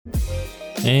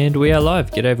And we are live.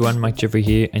 G'day everyone, Mike Jeffrey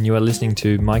here, and you are listening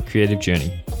to My Creative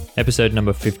Journey, episode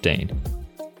number 15.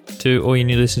 To all you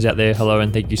new listeners out there, hello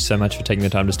and thank you so much for taking the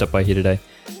time to stop by here today.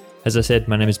 As I said,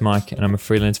 my name is Mike and I'm a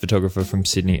freelance photographer from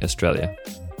Sydney, Australia.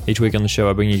 Each week on the show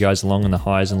I bring you guys along on the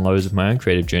highs and lows of my own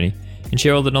creative journey and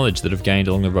share all the knowledge that I've gained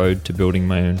along the road to building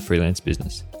my own freelance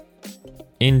business.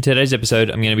 In today's episode,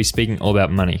 I'm going to be speaking all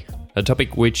about money, a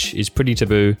topic which is pretty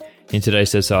taboo in today's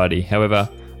society. However,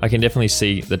 I can definitely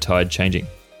see the tide changing.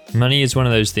 Money is one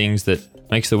of those things that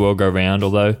makes the world go round,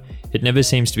 although it never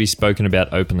seems to be spoken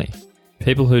about openly.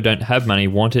 People who don't have money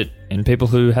want it, and people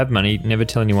who have money never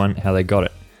tell anyone how they got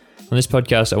it. On this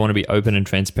podcast, I want to be open and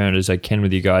transparent as I can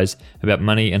with you guys about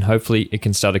money, and hopefully it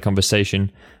can start a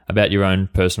conversation about your own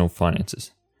personal finances.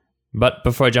 But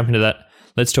before I jump into that,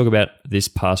 let's talk about this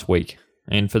past week.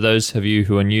 And for those of you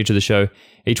who are new to the show,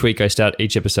 each week I start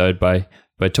each episode by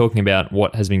talking about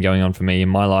what has been going on for me in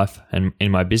my life and in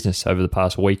my business over the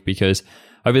past week, because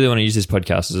I really want to use this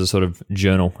podcast as a sort of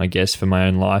journal, I guess, for my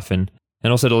own life and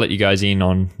also to let you guys in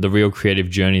on the real creative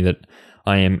journey that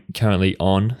I am currently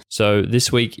on. So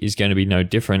this week is going to be no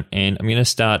different, and I'm going to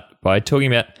start by talking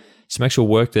about some actual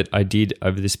work that I did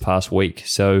over this past week.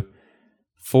 So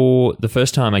for the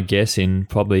first time, I guess, in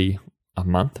probably a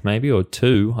month maybe or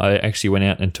two, I actually went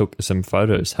out and took some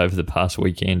photos over the past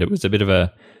weekend. It was a bit of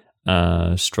a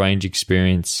strange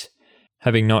experience,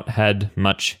 having not had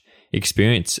much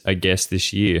experience, I guess,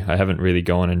 this year. I haven't really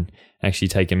gone and actually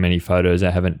taken many photos. I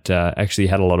haven't actually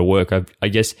had a lot of work. I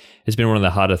guess it's been one of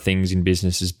the harder things in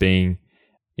business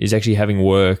is actually having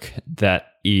work that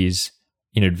is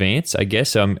in advance, I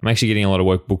guess. So I'm actually getting a lot of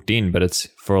work booked in, but it's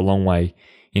for a long way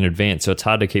in advance. So it's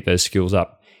hard to keep those skills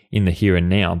up in the here and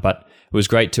now. But it was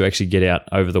great to actually get out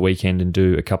over the weekend and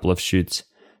do a couple of shoots.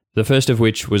 The first of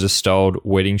which was a styled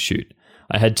wedding shoot.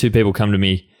 I had two people come to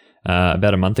me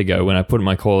about a month ago when I put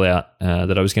my call out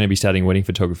that I was going to be starting wedding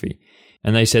photography.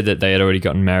 And they said that they had already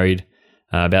gotten married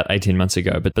about 18 months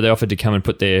ago, but they offered to come and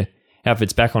put their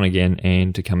outfits back on again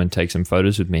and to come and take some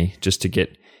photos with me just to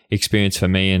get experience for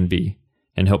me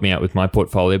and help me out with my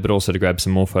portfolio, but also to grab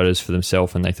some more photos for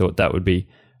themselves. And they thought that would be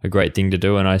a great thing to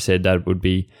do. And I said that would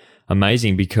be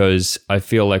amazing, because I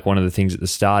feel like one of the things at the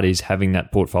start is having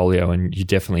that portfolio, and you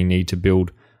definitely need to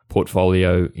build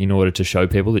portfolio in order to show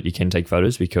people that you can take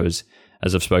photos, because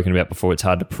as I've spoken about before, it's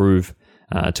hard to prove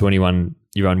to anyone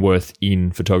your own worth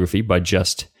in photography by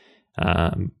just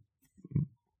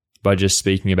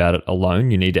speaking about it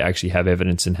alone. You need to actually have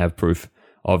evidence and have proof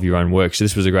of your own work. So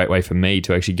this was a great way for me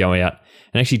to actually go out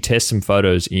and actually test some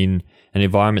photos in an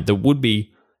environment that would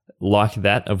be like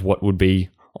that of what would be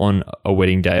on a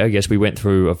wedding day. I guess we went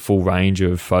through a full range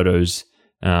of photos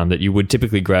that you would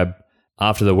typically grab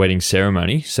after the wedding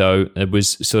ceremony. So it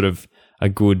was sort of a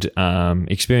good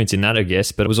experience in that, I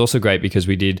guess. But it was also great because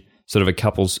we did sort of a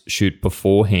couples shoot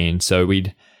beforehand. So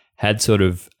we'd had sort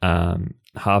of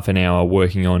half an hour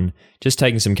working on just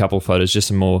taking some couple photos, just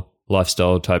some more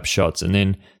lifestyle type shots. And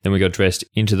then we got dressed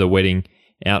into the wedding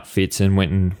outfits and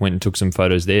went and took some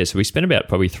photos there. So we spent about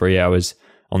probably 3 hours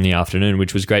on the afternoon,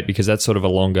 which was great because that's sort of a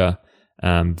longer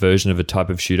version of a type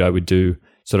of shoot I would do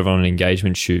sort of on an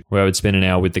engagement shoot, where I would spend an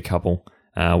hour with the couple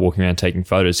walking around taking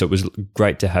photos. So it was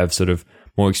great to have sort of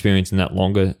more experience in that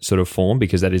longer sort of form,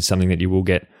 because that is something that you will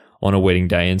get on a wedding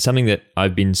day, and something that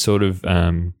I've been sort of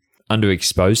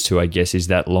underexposed to, I guess, is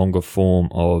that longer form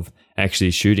of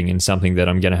actually shooting, and something that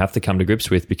I'm going to have to come to grips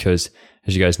with, because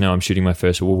as you guys know, I'm shooting my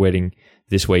first wedding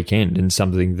this weekend, and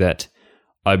something that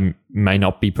I may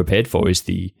not be prepared for is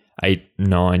the 8,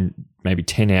 9, maybe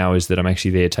 10 hours that I'm actually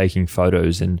there taking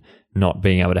photos, and not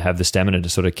being able to have the stamina to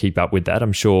sort of keep up with that.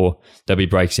 I'm sure there'll be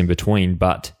breaks in between,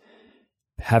 but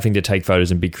having to take photos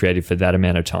and be creative for that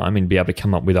amount of time and be able to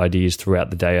come up with ideas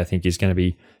throughout the day, I think is going to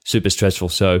be super stressful.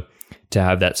 So to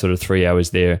have that sort of 3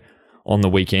 hours there on the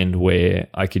weekend where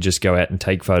I could just go out and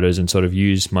take photos and sort of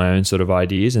use my own sort of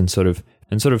ideas and sort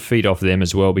of feed off them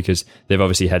as well, because they've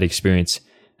obviously had experience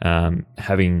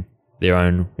having their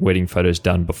own wedding photos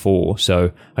done before.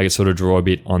 So I could sort of draw a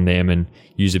bit on them and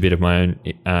use a bit of my own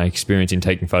experience in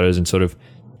taking photos and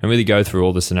really go through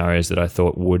all the scenarios that I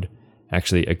thought would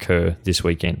actually occur this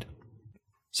weekend.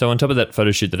 So on top of that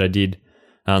photo shoot that I did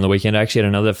on the weekend, I actually had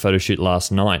another photo shoot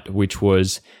last night, which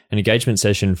was an engagement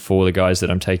session for the guys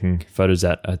that I'm taking photos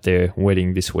at their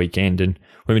wedding this weekend. And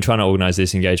we've been trying to organize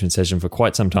this engagement session for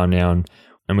quite some time now,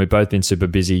 and we've both been super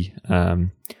busy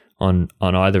on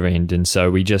either end. And so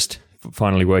we just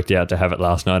finally worked out to have it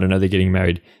last night. I know they're getting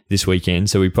married this weekend,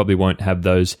 so we probably won't have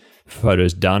those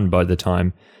photos done by the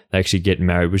time they actually get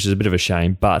married, which is a bit of a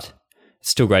shame, but it's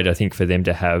still great, I think, for them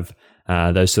to have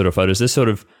those sort of photos. There's sort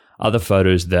of other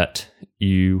photos that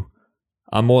you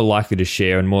are more likely to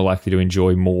share and more likely to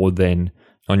enjoy more than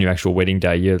on your actual wedding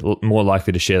day. You're more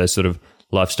likely to share those sort of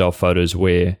lifestyle photos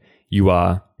where you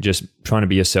are just trying to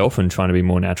be yourself and trying to be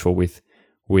more natural with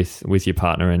your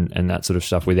partner and that sort of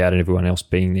stuff without everyone else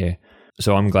being there.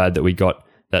 So I'm glad that we got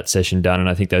that session done, and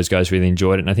I think those guys really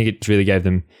enjoyed it, and I think it really gave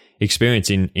them experience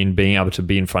in being able to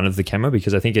be in front of the camera,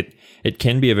 because I think it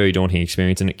can be a very daunting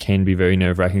experience, and it can be very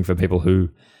nerve-wracking for people who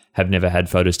have never had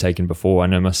photos taken before. I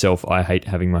know myself, I hate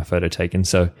having my photo taken,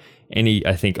 so any,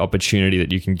 I think, opportunity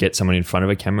that you can get someone in front of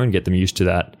a camera and get them used to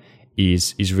that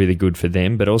is really good for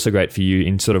them, but also great for you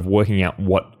in sort of working out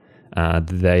what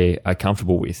they are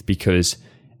comfortable with, because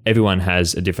everyone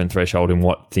has a different threshold in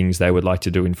what things they would like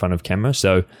to do in front of camera.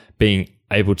 So being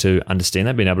able to understand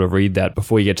that, being able to read that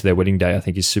before you get to their wedding day, I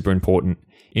think is super important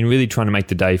in really trying to make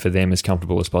the day for them as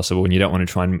comfortable as possible. And you don't want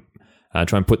to try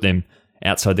and put them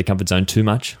outside their comfort zone too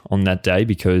much on that day,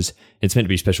 because it's meant to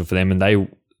be special for them and they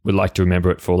would like to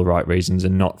remember it for all the right reasons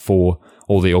and not for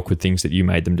all the awkward things that you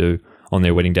made them do on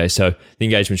their wedding day. So the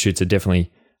engagement shoots are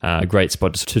definitely a great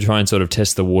spot to try and sort of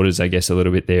test the waters, I guess, a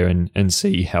little bit there and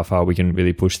see how far we can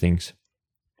really push things.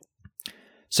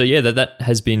 So yeah, that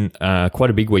has been quite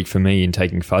a big week for me in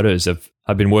taking photos.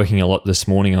 I've been working a lot this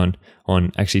morning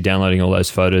on actually downloading all those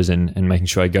photos and making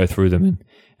sure I go through them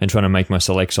and trying to make my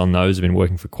selects on those. I've been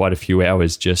working for quite a few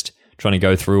hours just trying to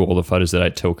go through all the photos that I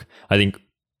took. I think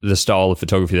the style of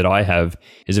photography that I have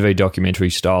is a very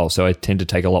documentary style, so I tend to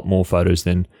take a lot more photos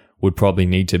than would probably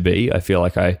need to be. I feel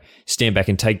like I stand back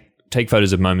and take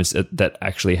photos of moments that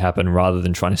actually happen rather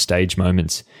than trying to stage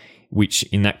moments, which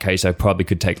in that case I probably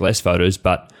could take less photos,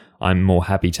 but I'm more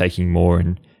happy taking more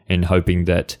and hoping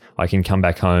that I can come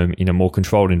back home in a more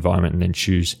controlled environment and then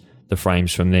choose the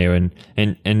frames from there. And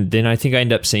then I think I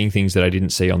end up seeing things that I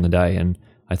didn't see on the day. And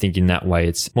I think in that way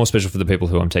it's more special for the people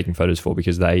who I'm taking photos for,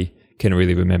 because they can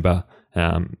really remember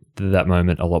that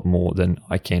moment a lot more than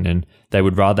I can, and they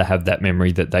would rather have that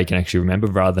memory that they can actually remember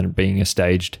rather than being a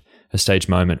staged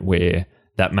moment where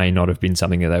that may not have been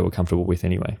something that they were comfortable with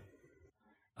anyway.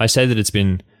 I say that it's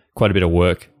been quite a bit of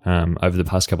work over the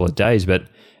past couple of days, but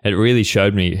it really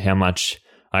showed me how much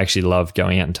I actually love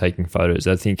going out and taking photos.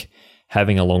 I think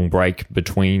having a long break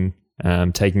between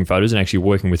taking photos and actually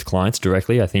working with clients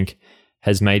directly, I think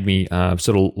has made me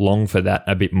sort of long for that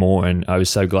a bit more. And I was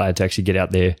so glad to actually get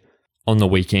out there on the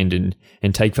weekend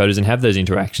and take photos and have those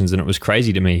interactions. And it was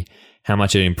crazy to me how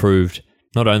much it improved,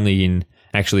 not only in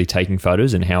actually taking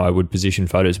photos and how I would position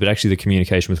photos, but actually the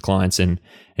communication with clients and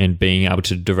being able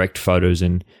to direct photos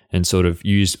and sort of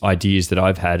use ideas that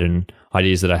I've had and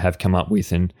ideas that I have come up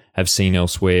with and have seen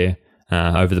elsewhere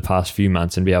over the past few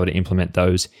months and be able to implement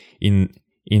those in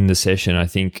the session. I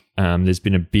think there's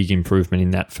been a big improvement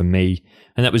in that for me.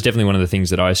 And that was definitely one of the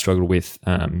things that I struggled with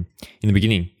in the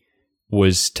beginning,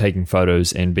 was taking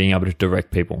photos and being able to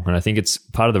direct people. And I think it's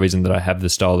part of the reason that I have the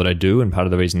style that I do, and part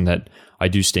of the reason that I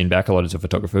do stand back a lot as a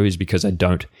photographer is because I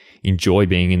don't enjoy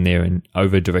being in there and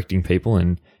over-directing people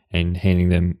and handing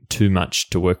them too much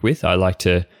to work with. I like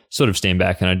to sort of stand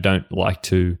back, and I don't like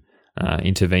to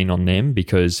intervene on them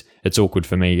because it's awkward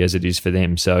for me as it is for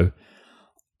them. So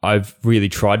I've really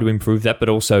tried to improve that, but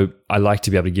also I like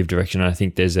to be able to give direction. And I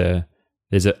think there's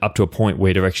up to a point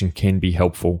where direction can be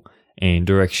helpful, and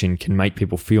direction can make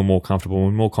people feel more comfortable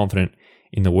and more confident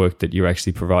in the work that you're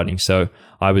actually providing. So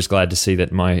I was glad to see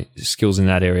that my skills in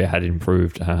that area had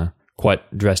improved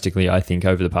quite drastically, I think,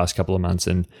 over the past couple of months.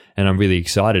 And I'm really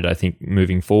excited, I think,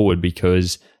 moving forward,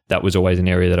 because that was always an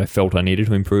area that I felt I needed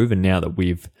to improve. And now that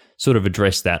we've sort of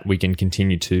addressed that, we can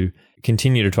continue to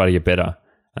try to get better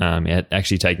at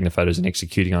actually taking the photos and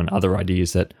executing on other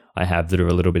ideas that I have that are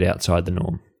a little bit outside the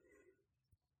norm.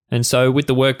 And so with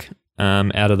the work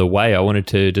out of the way, I wanted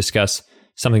to discuss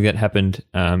something that happened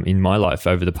in my life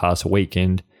over the past week.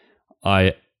 And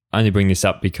I only bring this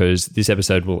up because this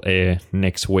episode will air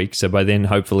next week. So by then,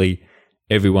 hopefully,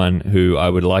 everyone who I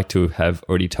would like to have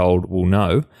already told will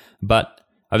know. But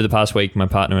over the past week, my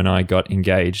partner and I got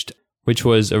engaged, which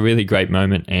was a really great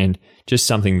moment and just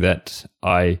something that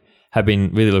I have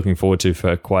been really looking forward to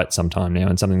for quite some time now,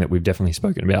 and something that we've definitely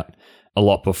spoken about a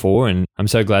lot before. And I'm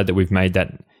so glad that we've made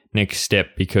that next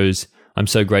step, because I'm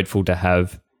so grateful to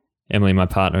have Emily, my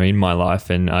partner, in my life.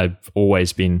 And I've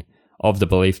always been of the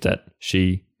belief that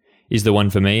she is the one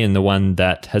for me, and the one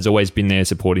that has always been there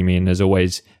supporting me and has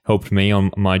always helped me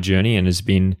on my journey and has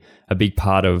been a big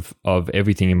part of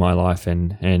everything in my life.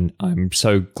 And I'm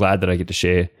so glad that I get to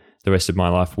share the rest of my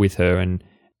life with her. And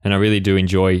I really do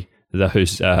enjoy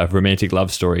those romantic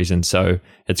love stories. And so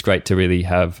it's great to really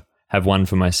have one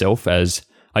for myself, as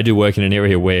I do work in an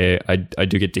area where I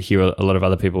do get to hear a lot of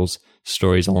other people's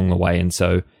stories along the way. And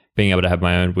so being able to have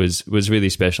my own was really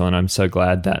special. And I'm so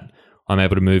glad that I'm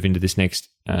able to move into this next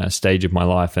stage of my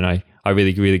life. And I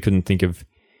really, really couldn't think of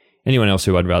anyone else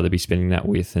who I'd rather be spending that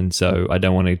with. And so I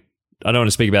don't want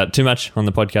to speak about it too much on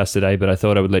the podcast today, but I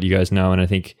thought I would let you guys know. And I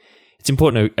think it's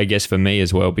important, I guess, for me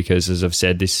as well, because as I've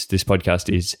said, this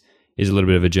podcast is a little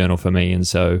bit of a journal for me. And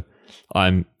so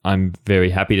I'm very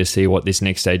happy to see what this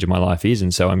next stage of my life is.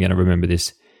 And so I'm going to remember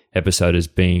this episode as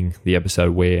being the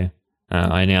episode where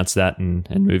I announce that and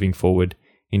moving forward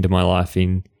into my life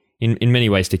in many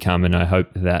ways to come. And I hope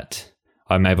that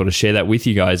I'm able to share that with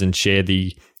you guys and share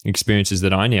the experiences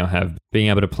that I now have, being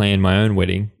able to plan my own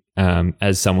wedding.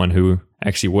 As someone who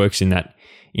actually works in that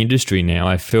industry now,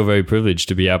 I feel very privileged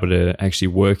to be able to actually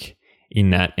work in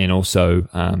that and also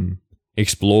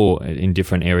explore in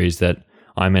different areas that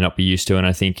I may not be used to. And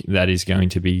I think that is going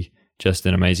to be just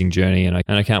an amazing journey. And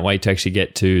I can't wait to actually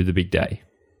get to the big day.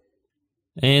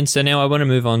 And so now I want to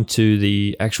move on to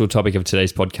the actual topic of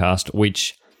today's podcast,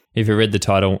 which, if you read the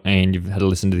title and you've had a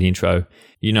listen to the intro,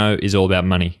 you know is all about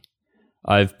money.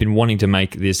 I've been wanting to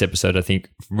make this episode, I think,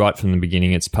 right from the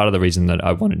beginning. It's part of the reason that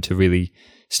I wanted to really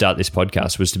start this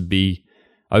podcast, was to be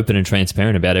open and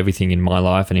transparent about everything in my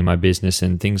life and in my business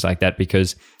and things like that,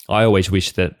 because I always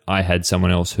wish that I had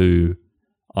someone else who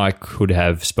I could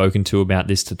have spoken to about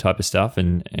this type of stuff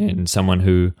and someone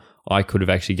who I could have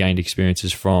actually gained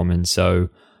experiences from. And so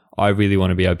I really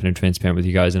want to be open and transparent with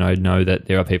you guys. And I know that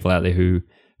there are people out there who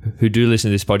do listen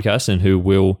to this podcast and who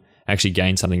will actually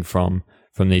gain something from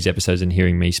these episodes and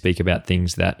hearing me speak about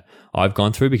things that I've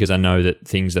gone through, because I know that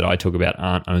things that I talk about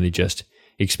aren't only just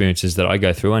experiences that I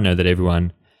go through. I know that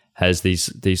everyone has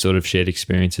these sort of shared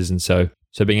experiences. And so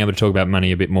being able to talk about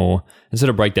money a bit more and sort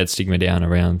of break that stigma down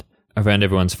around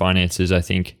everyone's finances, I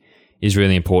think is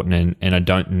really important. And I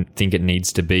don't think it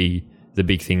needs to be the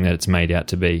big thing that it's made out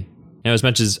to be. Now, as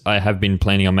much as I have been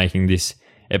planning on making this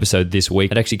episode this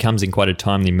week, it actually comes in quite a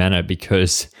timely manner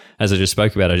because, as I just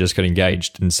spoke about, I just got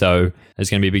engaged. And so there's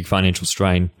going to be a big financial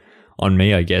strain on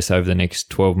me, I guess, over the next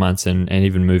 12 months and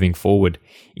even moving forward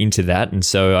into that. And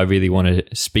so I really want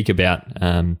to speak about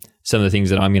some of the things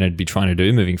that I'm going to be trying to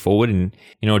do moving forward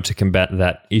in order to combat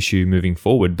that issue moving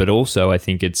forward. But also I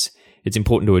think it's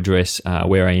important to address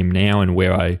where I am now and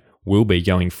where I will be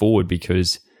going forward,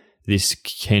 because this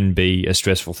can be a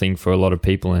stressful thing for a lot of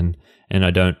people, and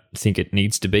I don't think it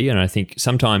needs to be. And I think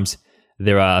sometimes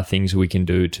there are things we can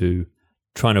do to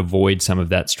try and avoid some of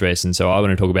that stress. And so I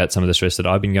want to talk about some of the stress that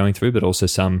I've been going through, but also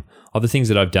some of the things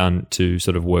that I've done to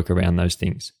sort of work around those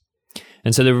things.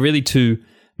 And so there are really two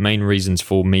main reasons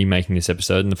for me making this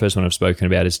episode. And the first one I've spoken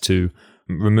about is to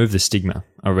remove the stigma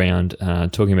around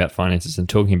talking about finances and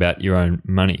talking about your own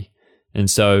money.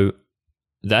 And so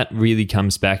that really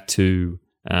comes back to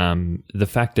the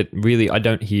fact that really I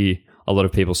don't hear a lot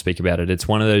of people speak about it. It's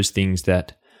one of those things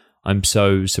that I'm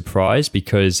so surprised,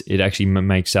 because it actually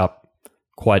makes up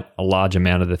quite a large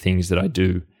amount of the things that I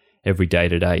do every day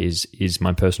to day is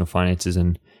my personal finances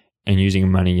and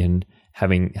using money and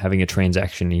having a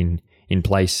transaction in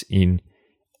place in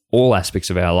all aspects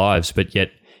of our lives. But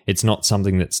yet it's not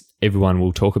something that everyone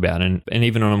will talk about. And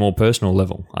even on a more personal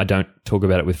level, I don't talk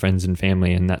about it with friends and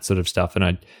family and that sort of stuff.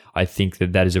 And I think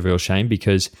that is a real shame,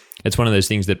 because it's one of those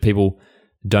things that people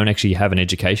don't actually have an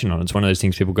education on. It's one of those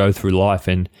things people go through life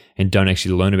and don't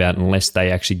actually learn about unless they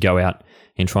actually go out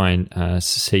and try and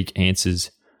seek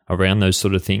answers around those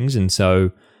sort of things. And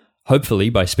so hopefully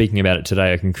by speaking about it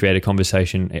today, I can create a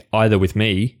conversation either with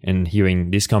me and hearing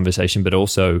this conversation, but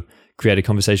also create a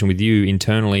conversation with you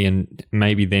internally, and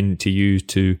maybe then to use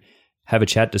to have a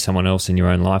chat to someone else in your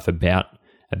own life about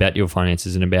your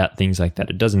finances and about things like that.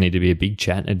 It doesn't need to be a big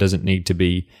chat. It doesn't need to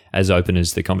be as open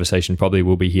as the conversation probably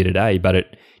will be here today, but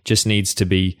it just needs to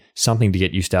be something to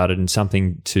get you started and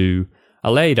something to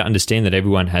allow you to understand that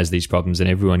everyone has these problems and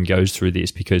everyone goes through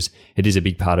this, because it is a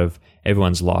big part of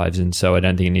everyone's lives. And so I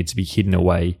don't think it needs to be hidden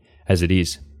away as it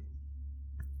is.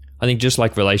 I think just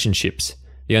like relationships,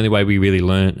 the only way we really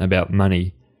learn about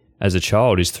money as a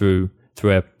child is through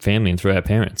our family and through our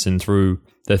parents and through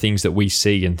the things that we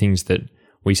see and things that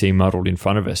we see modeled in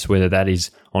front of us, whether that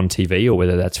is on TV or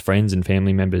whether that's friends and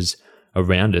family members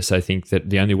around us. I think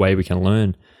that the only way we can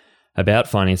learn about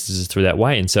finances is through that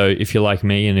way. And so if you're like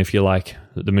me, and if you're like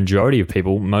the majority of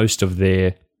people, most of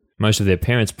their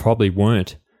parents probably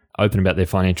weren't open about their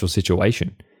financial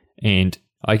situation. And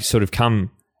I sort of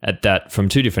come at that from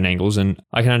two different angles, and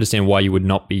I can understand why you would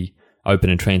not be open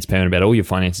and transparent about all your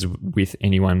finances with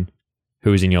anyone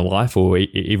who is in your life or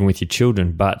even with your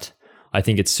children. But I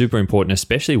think it's super important,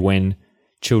 especially when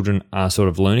children are sort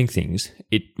of learning things.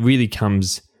 It really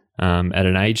comes at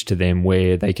an age to them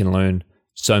where they can learn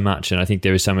so much, and I think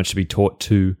there is so much to be taught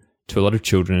to to a lot of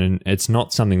children, and it's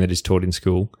not something that is taught in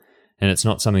school, and it's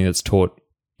not something that's taught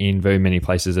in very many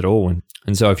places at all.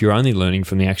 And so if you're only learning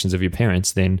from the actions of your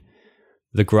parents, then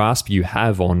the grasp you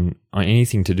have on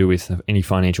anything to do with any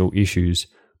financial issues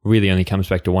really only comes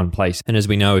back to one place. And as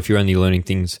we know, if you're only learning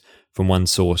things from one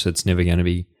source, it's never going to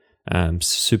be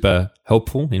super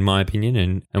helpful, in my opinion,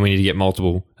 and we need to get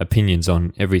multiple opinions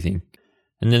on everything.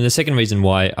 And then the second reason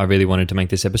why I really wanted to make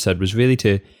this episode was really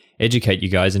to educate you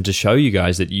guys and to show you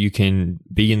guys that you can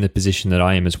be in the position that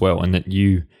I am as well, and that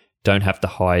you don't have to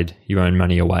hide your own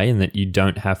money away, and that you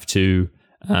don't have to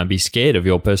be scared of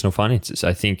your personal finances.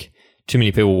 I think too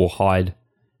many people will hide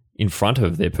in front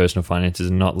of their personal finances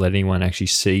and not let anyone actually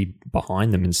see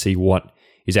behind them and see what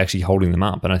is actually holding them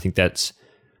up. And I think that's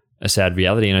a sad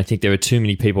reality. And I think there are too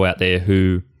many people out there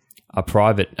who are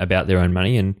private about their own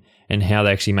money and how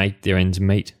they actually make their ends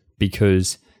meet,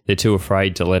 because they're too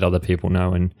afraid to let other people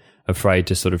know and afraid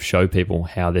to sort of show people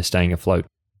how they're staying afloat.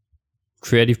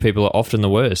 Creative people are often the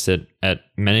worst at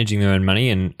managing their own money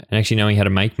and actually knowing how to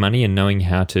make money and knowing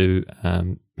how to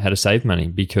save money,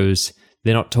 because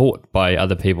they're not taught by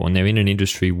other people, and they're in an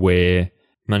industry where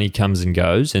money comes and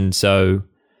goes. And so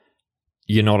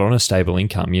you're not on a stable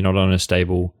income. You're not on a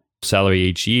stable salary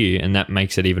each year. And that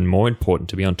makes it even more important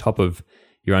to be on top of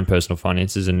your own personal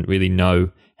finances and really know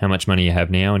how much money you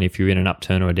have now. And if you're in an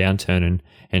upturn or a downturn,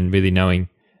 and really knowing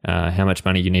how much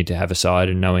money you need to have aside,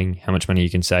 and knowing how much money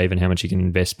you can save and how much you can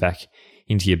invest back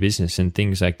into your business and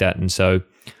things like that. And so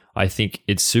I think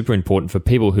it's super important for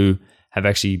people who have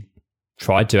actually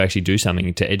tried to actually do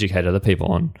something to educate other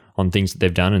people on things that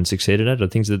they've done and succeeded at, or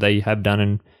things that they have done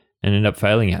and end up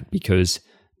failing at, because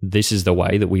this is the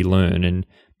way that we learn. And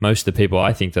most of the people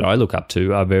I think that I look up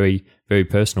to are very, very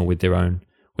personal with their own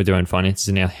finances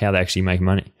and how they actually make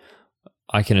money.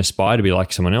 I can aspire to be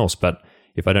like someone else, but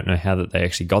if I don't know how that they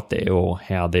actually got there or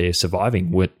how they're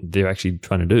surviving what they're actually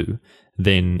trying to do,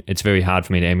 then it's very hard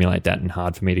for me to emulate that and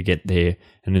hard for me to get there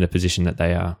and in the position that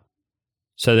they are.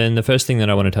 So then the first thing that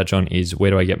I want to touch on is,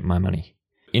 where do I get my money?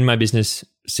 In my business,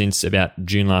 since about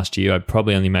June last year, I've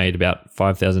probably only made about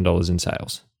 $5,000 in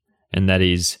sales. And that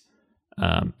is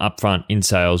upfront in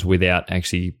sales without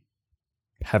actually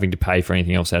having to pay for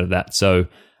anything else out of that. So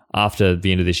after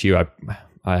the end of this year,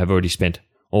 I have already spent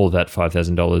all of that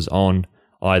 $5,000 on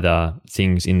either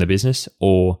things in the business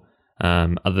or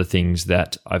other things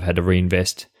that I've had to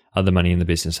reinvest other money in the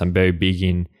business. I'm very big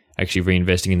in actually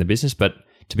reinvesting in the business, but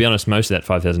to be honest, most of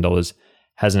that $5,000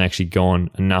 hasn't actually gone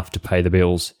enough to pay the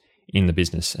bills in the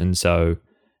business. And so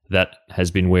that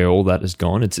has been where all that has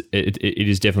gone. It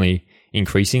is definitely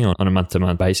increasing on a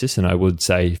month-to-month basis. And I would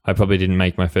say I probably didn't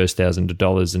make my first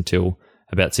 $1,000 until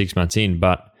about 6 months in,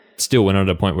 but still we're not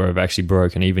at a point where I've actually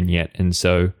broken even yet. And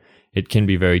so it can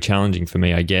be very challenging for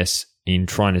me, I guess, in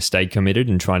trying to stay committed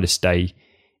and trying to stay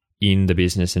in the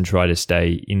business and try to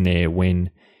stay in there when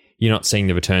you're not seeing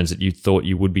the returns that you thought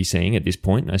you would be seeing at this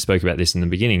point. And I spoke about this in the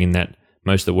beginning, in that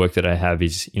most of the work that I have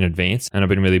is in advance, and I've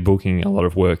been really booking a lot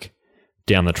of work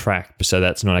down the track, so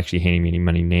that's not actually handing me any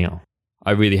money now.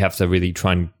 I really have to really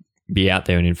try and be out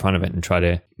there and in front of it and try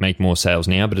to make more sales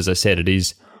now. But as I said, it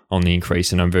is on the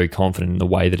increase, and I'm very confident in the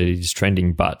way that it is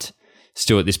trending. But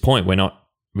still, at this point, we're not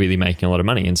really making a lot of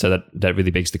money. And so that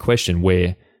really begs the question,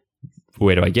 where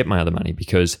do I get my other money?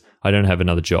 Because I don't have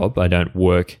another job. I don't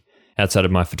work outside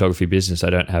of my photography business. I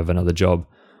don't have another job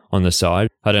on the side.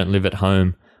 I don't live at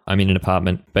home. I'm in an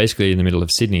apartment basically in the middle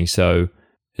of Sydney. So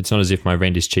it's not as if my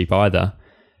rent is cheap either.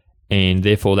 And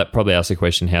therefore, that probably asks the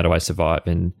question, how do I survive?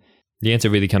 And the answer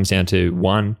really comes down to,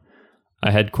 one,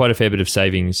 I had quite a fair bit of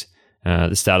savings at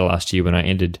the start of last year when I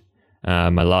ended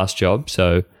my last job.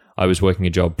 So I was working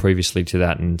a job previously to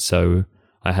that. And so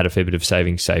I had a fair bit of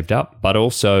savings saved up. But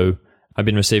also, I've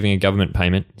been receiving a government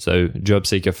payment. So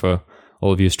JobSeeker, for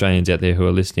all of you Australians out there who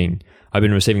are listening, I've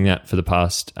been receiving that for the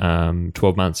past 12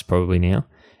 months probably now.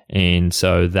 And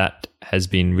so that has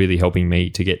been really helping me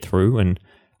to get through. And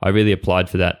I really applied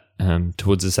for that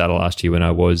towards the start of last year when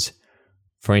I was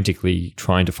frantically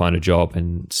trying to find a job.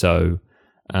 And so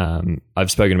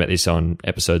I've spoken about this on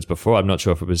episodes before. I'm not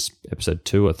sure if it was episode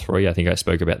 2 or 3. I think I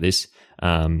spoke about this,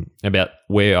 about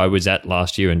where I was at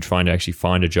last year and trying to actually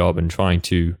find a job and trying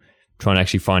to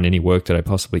actually find any work that I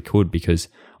possibly could, because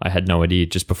I had no idea.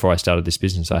 Just before I started this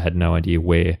business, I had no idea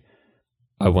where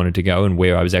I wanted to go and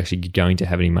where I was actually going to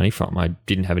have any money from. I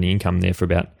didn't have any income there for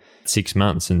about 6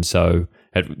 months. And so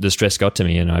the stress got to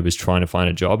me and I was trying to find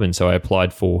a job. And so I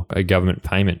applied for a government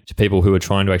payment to people who were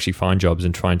trying to actually find jobs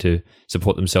and trying to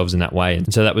support themselves in that way.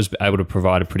 And so that was able to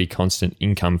provide a pretty constant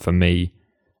income for me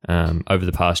over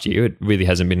the past year. It really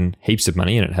hasn't been heaps of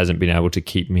money, and it hasn't been able to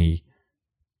keep me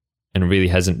and it really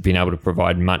hasn't been able to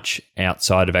provide much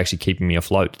outside of actually keeping me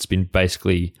afloat. It's been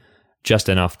basically just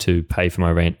enough to pay for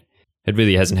my rent. It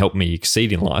really hasn't helped me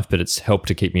exceed in life, but it's helped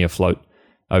to keep me afloat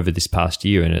over this past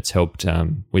year, and it's helped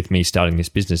with me starting this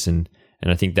business. And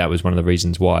I think that was one of the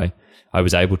reasons why I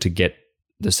was able to get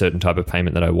the certain type of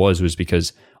payment that I was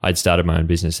because I'd started my own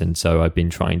business. And so I've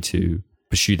been trying to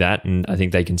pursue that, and I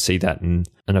think they can see that. And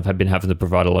I've been having to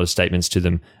provide a lot of statements to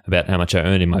them about how much I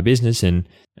earn in my business. And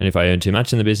if I earn too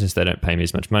much in the business, they don't pay me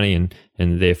as much money.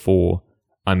 And therefore,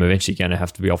 I'm eventually going to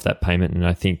have to be off that payment. And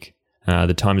I think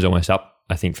the time is almost up,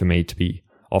 I think, for me to be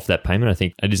off that payment. I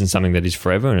think it isn't something that is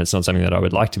forever, and it's not something that I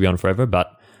would like to be on forever,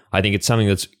 but I think it's something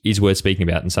that is worth speaking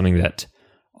about and something that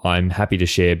I'm happy to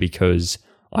share because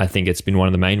I think it's been one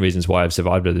of the main reasons why I've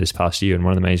survived over this past year, and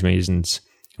one of the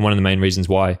main reasons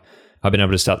why I've been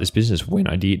able to start this business when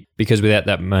I did. Because without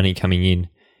that money coming in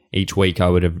each week, I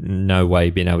would have no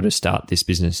way been able to start this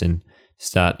business and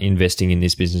start investing in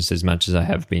this business as much as I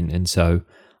have been. And so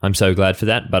I'm so glad for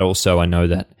that, but also I know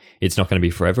that it's not going to be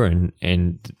forever,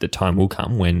 and the time will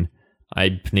come when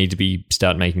I need to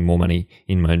start making more money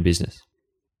in my own business.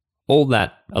 All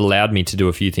that allowed me to do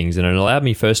a few things, and it allowed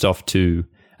me first off to,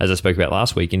 as I spoke about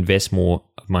last week, invest more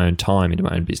of my own time into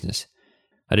my own business.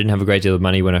 I didn't have a great deal of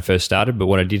money when I first started, but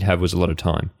what I did have was a lot of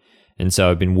time. And so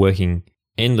I've been working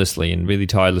endlessly and really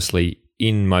tirelessly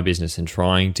in my business and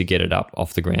trying to get it up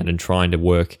off the ground and trying to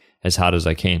work as hard as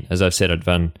I can. As I've said, I've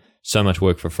done so much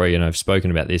work for free, and I've spoken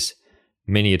about this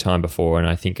many a time before, and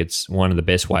I think it's one of the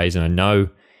best ways. And I know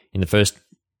in the first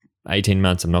 18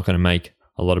 months, I'm not going to make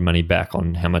a lot of money back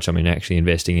on how much I'm actually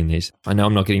investing in this. I know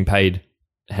I'm not getting paid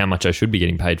how much I should be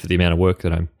getting paid for the amount of work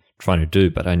that I'm trying to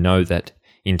do, but I know that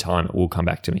in time it will come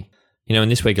back to me. In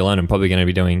this week alone, I'm probably going to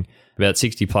be doing about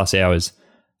 60 plus hours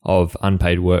of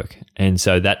unpaid work. And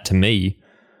so that to me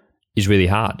is really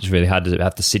hard. It's really hard to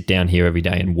have to sit down here every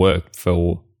day and work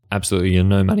for absolutely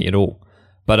no money at all.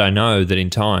 But I know that in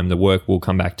time, the work will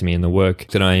come back to me, and the work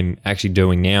that I'm actually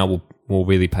doing now will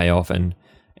really pay off and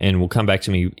will come back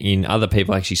to me in other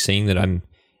people actually seeing that I'm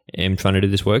trying to do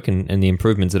this work and the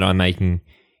improvements that I'm making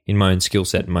in my own skill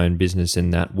set, my own business,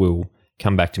 and that will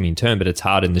come back to me in turn. But it's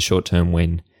hard in the short term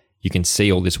when you can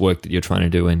see all this work that you're trying to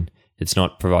do and it's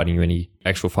not providing you any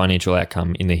actual financial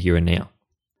outcome in the here and now.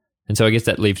 And so I guess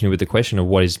that leaves me with the question of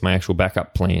what is my actual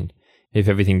backup plan? If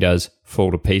everything does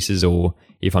fall to pieces, or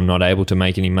if I'm not able to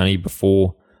make any money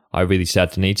before I really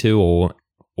start to need to, or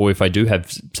if I do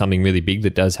have something really big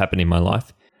that does happen in my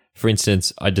life. For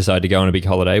instance, I decide to go on a big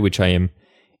holiday, which I am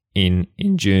in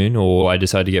June, or I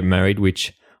decide to get married,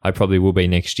 which I probably will be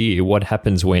next year. What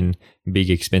happens when big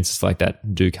expenses like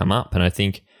that do come up? And I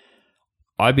think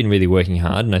I've been really working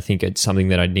hard, and I think it's something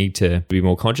that I need to be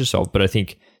more conscious of, but I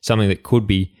think something that could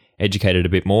be educated a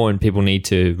bit more and people need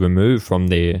to remove from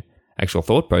their actual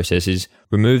thought process is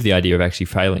remove the idea of actually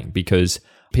failing, because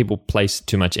people place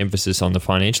too much emphasis on the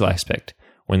financial aspect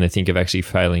when they think of actually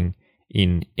failing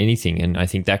in anything. And I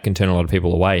think that can turn a lot of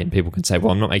people away, and people can say,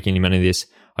 well, I'm not making any money in this.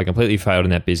 I completely failed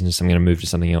in that business. I'm going to move to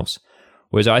something else.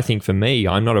 Whereas I think for me,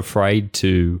 I'm not afraid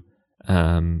to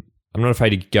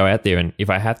go out there, and if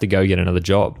I have to go get another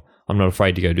job, I'm not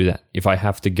afraid to go do that. If I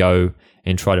have to go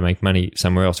and try to make money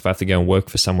somewhere else, if I have to go and work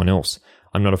for someone else,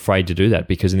 I'm not afraid to do that,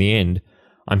 because in the end,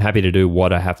 I'm happy to do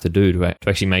what I have to do to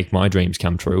actually make my dreams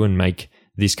come true and make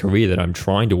this career that I'm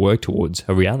trying to work towards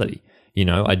a reality.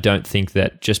 I don't think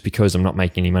that just because I'm not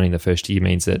making any money in the first year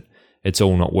means that it's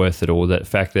all not worth it, or that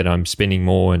fact that I'm spending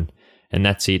more and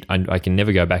that's it. I can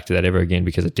never go back to that ever again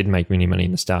because it didn't make me any money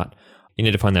in the start. You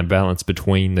need to find that balance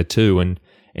between the two, and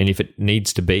if it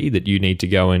needs to be that you need to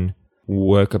go and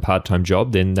work a part-time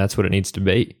job, then that's what it needs to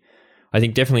be. I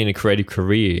think definitely in a creative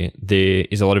career, there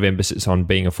is a lot of emphasis on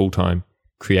being a full-time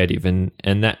creative, and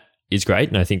that is great,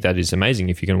 and I think that is amazing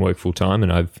if you can work full-time,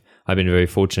 and I've been very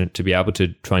fortunate to be able to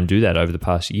try and do that over the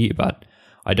past year. But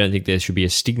I don't think there should be a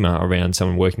stigma around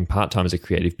someone working part-time as a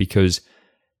creative, because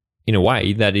in a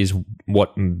way that is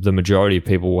what the majority of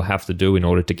people will have to do in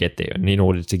order to get there, and in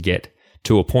order to get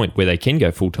to a point where they can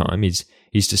go full-time is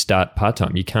to start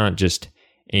part-time. You can't just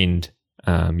end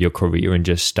your career and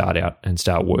just start out and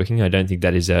start working. I don't think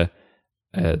that is the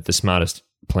smartest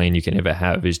plan you can ever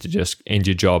have, is to just end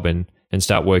your job and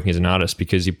start working as an artist,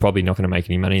 because you're probably not going to make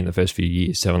any money in the first few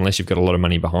years. So unless you've got a lot of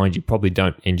money behind you, probably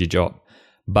don't end your job.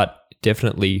 But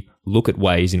definitely look at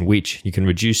ways in which you can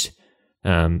reduce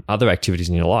other activities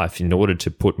in your life in order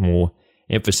to put more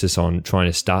emphasis on trying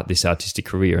to start this artistic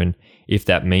career. And if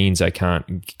that means I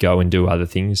can't go and do other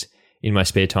things in my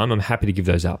spare time, I'm happy to give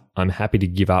those up. I'm happy to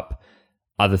give up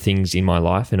other things in my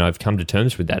life, and I've come to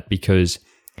terms with that, because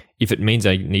if it means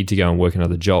I need to go and work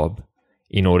another job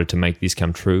in order to make this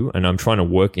come true. And I'm trying to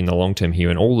work in the long term here.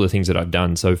 And all the things that I've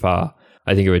done so far,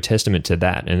 I think are a testament to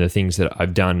that. And the things that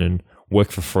I've done and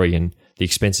work for free and the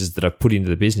expenses that I've put into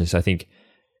the business, I think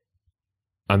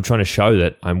I'm trying to show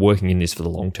that I'm working in this for the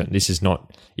long term. This is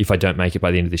not, if I don't make it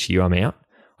by the end of this year, I'm out.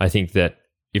 I think that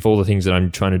if all the things that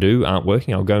I'm trying to do aren't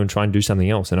working, I'll go and try and do something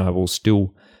else. And I will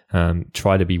still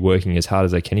try to be working as hard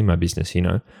as I can in my business.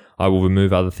 I will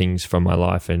remove other things from my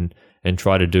life and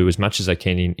try to do as much as I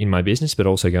can in my business, but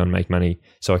also go and make money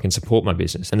so I can support my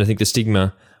business. And I think the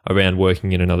stigma around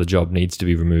working in another job needs to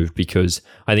be removed, because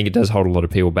I think it does hold a lot of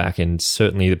people back, and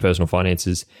certainly the personal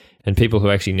finances and people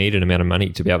who actually need an amount of money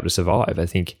to be able to survive, I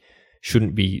think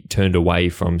shouldn't be turned away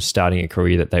from starting a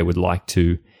career that they would like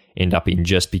to end up in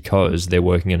just because they're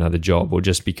working another job or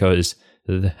just because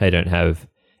they don't have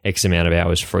X amount of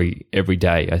hours free every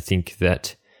day. I think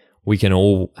that we can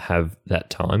all have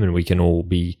that time, and we can all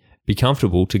be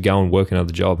comfortable to go and work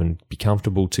another job and be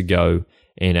comfortable to go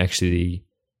and actually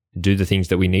do the things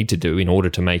that we need to do in order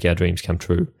to make our dreams come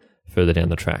true further down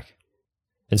the track.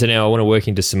 And so now I want to work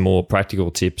into some more practical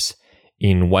tips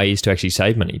in ways to actually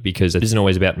save money, because it isn't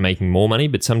always about making more money,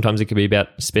 but sometimes it can be about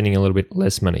spending a little bit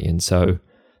less money. And so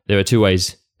there are two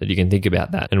ways that you can think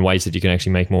about that and ways that you can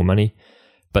actually make more money.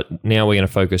 But now we're going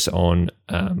to focus on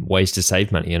ways to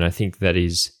save money. And I think that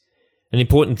is an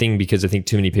important thing, because I think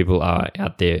too many people are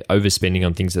out there overspending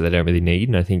on things that they don't really need.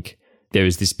 And I think there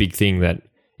is this big thing that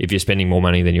if you're spending more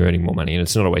money, then you're earning more money. And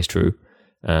it's not always true.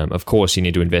 Of course, you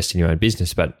need to invest in your own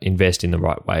business, but invest in the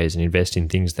right ways and invest in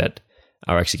things that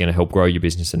are actually going to help grow your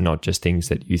business and not just things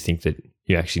that you think that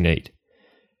you actually need.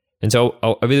 And so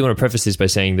I really want to preface this by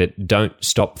saying that don't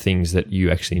stop things that you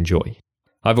actually enjoy.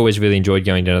 I've always really enjoyed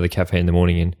going down to the cafe in the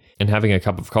morning and having a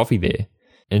cup of coffee there.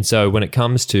 And so when it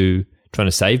comes to trying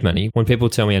to save money, when people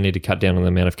tell me I need to cut down on the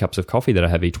amount of cups of coffee that I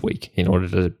have each week in order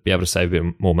to be able to save a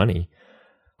bit more money,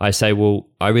 I say, well,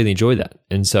 I really enjoy that.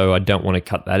 And so I don't want to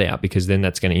cut that out, because then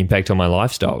that's going to impact on my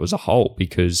lifestyle as a whole,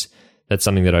 because that's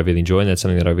something that I really enjoy, and that's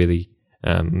something that I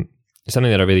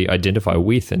really identify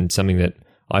with, and something that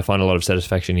I find a lot of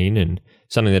satisfaction in, and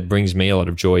something that brings me a lot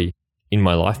of joy in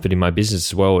my life, but in my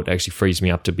business as well. It actually frees me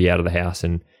up to be out of the house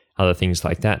and other things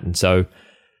like that. And so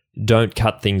don't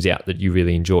cut things out that you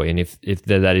really enjoy. And if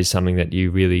that is something that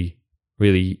you really,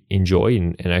 really enjoy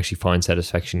and actually find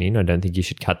satisfaction in, I don't think you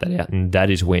should cut that out. And that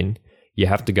is when you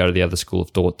have to go to the other school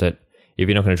of thought that if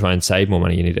you're not going to try and save more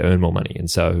money, you need to earn more money.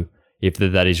 And so if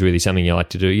that is really something you like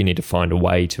to do, you need to find a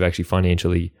way to actually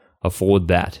financially afford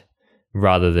that,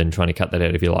 rather than trying to cut that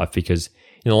out of your life, because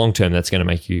in the long term, that's going to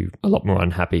make you a lot more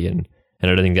unhappy. And I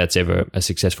don't think that's ever a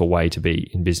successful way to be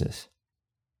in business.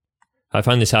 I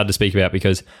find this hard to speak about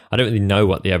because I don't really know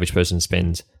what the average person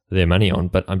spends their money on,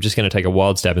 but I'm just going to take a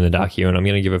wild stab in the dark here, and I'm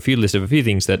going to give a list of a few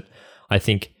things that I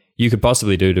think you could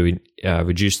possibly do to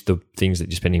reduce the things that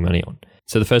you're spending money on.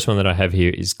 So the first one that I have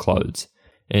here is clothes.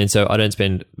 And so I don't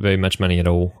spend very much money at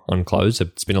all on clothes.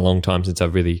 It's been a long time since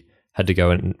I've really had to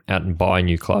go out and buy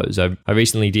new clothes. I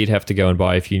recently did have to go and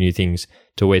buy a few new things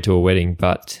to wear to a wedding,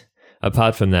 but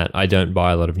apart from that, I don't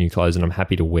buy a lot of new clothes, and I'm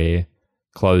happy to wear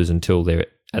clothes until they're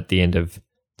at the end of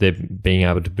their being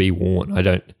able to be worn. I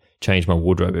don't change my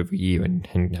wardrobe every year and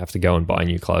have to go and buy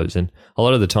new clothes. And a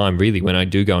lot of the time, really, when I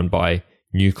do go and buy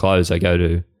new clothes, I go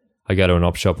to an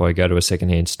op shop, or I go to a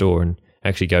secondhand store and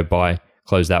actually go buy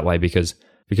clothes that way, because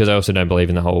I also don't believe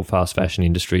in the whole fast fashion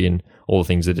industry and all the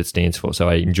things that it stands for. So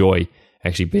I enjoy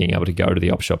actually being able to go to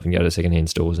the op shop and go to secondhand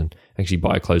stores and actually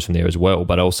buy clothes from there as well.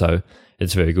 But also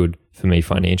it's very good for me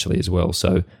financially as well.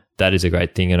 So that is a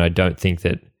great thing. And I don't think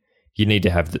that you need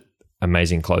to have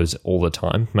amazing clothes all the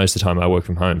time. Most of the time I work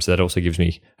from home. So that also gives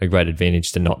me a great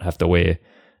advantage to not have to wear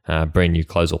brand new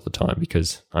clothes all the time,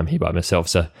 because I'm here by myself.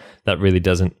 So that really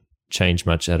doesn't change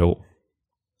much at all.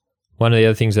 One of the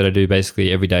other things that I do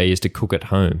basically every day is to cook at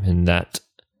home, and that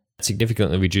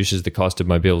significantly reduces the cost of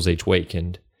my bills each week.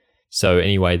 And so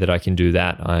any way that I can do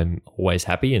that, I'm always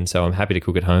happy. And so I'm happy to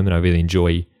cook at home, and I really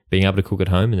enjoy being able to cook at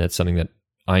home. And that's something that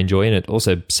I enjoy. And it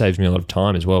also saves me a lot of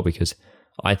time as well, because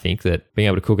I think that being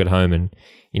able to cook at home and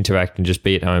interact and just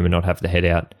be at home and not have to head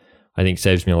out, I think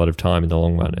saves me a lot of time in the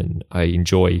long run. And I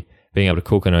enjoy being able to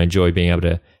cook, and I enjoy being able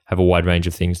to have a wide range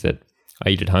of things that I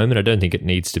eat at home. And I don't think it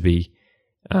needs to be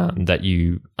that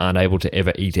you aren't able to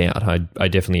ever eat out. I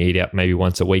definitely eat out maybe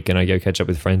once a week, and I go catch up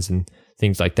with friends and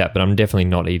things like that, but I'm definitely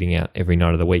not eating out every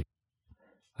night of the week.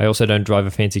 I also don't drive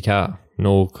a fancy car,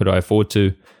 nor could I afford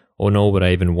to, or nor would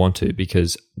I even want to,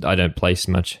 because I don't place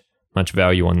much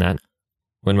value on that.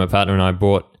 When my partner and I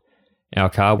bought our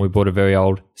car, we bought a very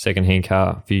old secondhand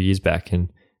car a few years back, and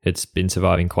it's been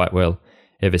surviving quite well.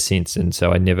 ever since. And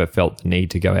so I never felt the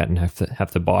need to go out and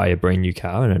have to buy a brand new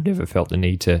car, and I've never felt the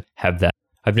need to have that.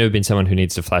 I've never been someone who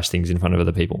needs to flash things in front of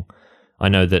other people. I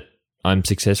know that I'm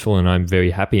successful and I'm very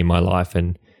happy in my life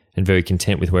and very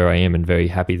content with where I am, and very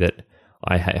happy that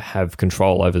I have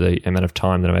control over the amount of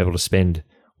time that I'm able to spend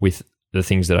with the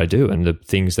things that I do and the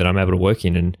things that I'm able to work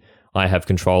in. And I have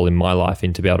control in my life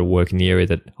and to be able to work in the area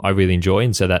that I really enjoy.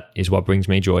 And so that is what brings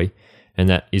me joy. And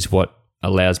that is what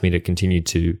allows me to continue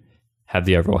to have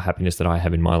the overall happiness that I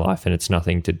have in my life. And it's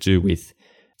nothing to do with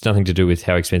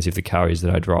how expensive the car is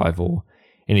that I drive or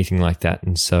anything like that.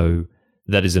 And so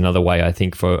that is another way, I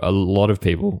think, for a lot of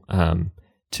people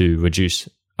to reduce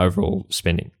overall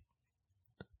spending.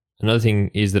 Another thing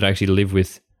is that I actually live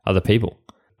with other people.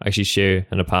 I actually share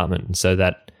an apartment, and so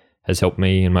that has helped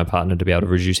me and my partner to be able to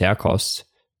reduce our costs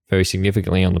very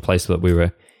significantly on the place that we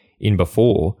were in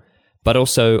before. But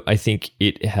also, I think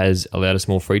it has allowed us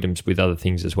more freedoms with other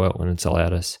things as well, and it's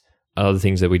allowed us other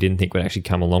things that we didn't think would actually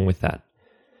come along with that.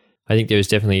 I think there is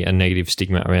definitely a negative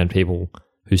stigma around people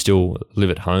who still live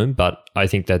at home, but I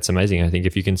think that's amazing. I think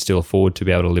if you can still afford to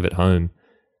be able to live at home,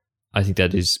 I think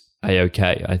that is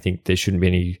A-okay. I think there shouldn't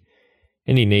be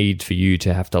any need for you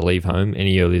to have to leave home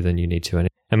any earlier than you need to.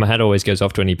 And my hat always goes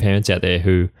off to any parents out there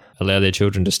who allow their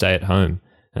children to stay at home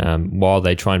while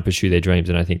they try and pursue their dreams.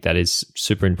 And I think that is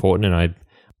super important. And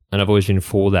I've always been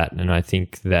for that. And I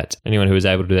think that anyone who is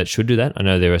able to do that should do that. I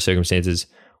know there are circumstances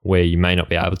where you may not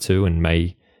be able to and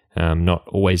may not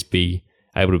always be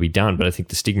able to be done, but I think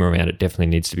the stigma around it definitely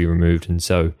needs to be removed. And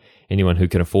so anyone who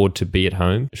can afford to be at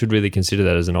home should really consider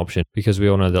that as an option, because we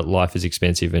all know that life is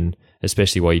expensive, and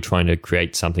especially while you're trying to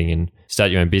create something and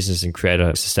start your own business and create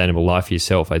a sustainable life for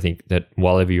yourself. I think that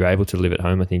while ever you're able to live at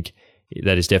home, I think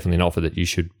that is definitely an offer that you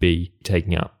should be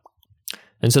taking up.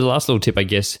 And so the last little tip, I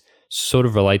guess, sort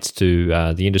of relates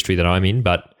to the industry that I'm in,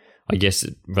 but I guess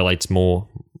it relates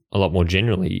a lot more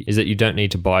generally, is that you don't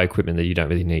need to buy equipment that you don't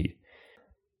really need.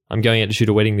 I'm going out to shoot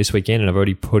a wedding this weekend, and I've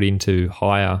already put into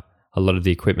hire a lot of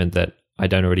the equipment that I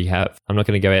don't already have. I'm not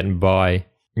going to go out and buy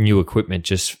new equipment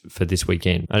just for this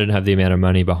weekend. I don't have the amount of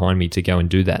money behind me to go and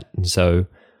do that. And so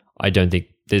I don't think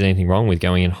there's anything wrong with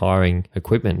going and hiring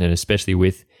equipment, and especially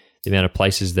with the amount of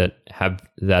places that have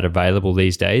that available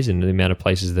these days and the amount of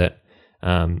places that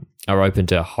are open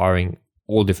to hiring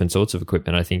all different sorts of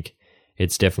equipment. I think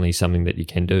it's definitely something that you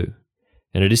can do.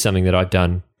 And it is something that I've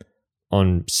done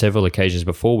on several occasions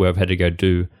before, where I've had to go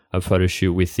do a photo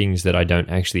shoot with things that I don't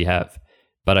actually have,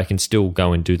 but I can still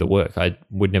go and do the work. I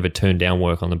would never turn down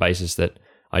work on the basis that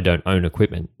I don't own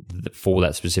equipment for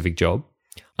that specific job.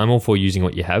 I'm all for using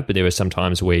what you have, but there are some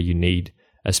times where you need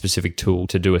a specific tool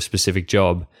to do a specific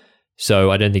job.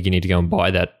 So I don't think you need to go and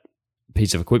buy that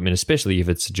piece of equipment, especially if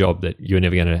it's a job that you're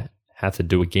never going to have to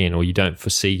do again, or you don't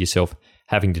foresee yourself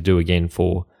having to do again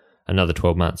for another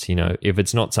 12 months. You know, if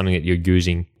it's not something that you're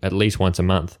using at least once a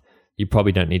month, you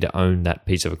probably don't need to own that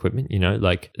piece of equipment. You know,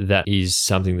 like that is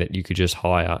something that you could just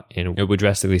hire, and it would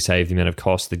drastically save the amount of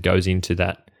cost that goes into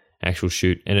that actual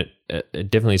shoot. And it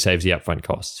definitely saves the upfront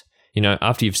costs. You know,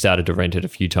 after you've started to rent it a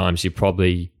few times, you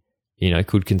probably,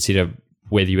 could consider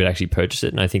whether you would actually purchase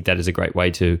it. And I think that is a great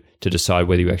way to decide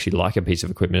whether you actually like a piece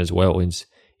of equipment as well,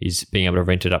 is being able to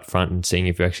rent it up front and seeing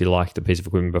if you actually like the piece of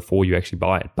equipment before you actually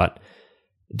buy it. But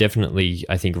definitely,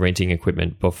 I think renting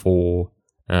equipment before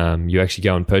you actually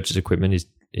go and purchase equipment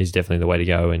is definitely the way to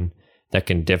go, and that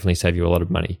can definitely save you a lot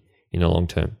of money in the long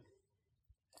term.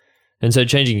 And so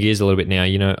changing gears a little bit now,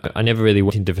 I never really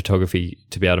went into photography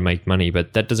to be able to make money,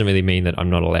 but that doesn't really mean that I'm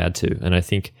not allowed to. And I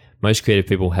think most creative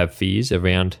people have fears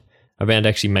around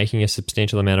actually making a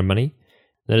substantial amount of money.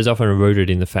 That is often rooted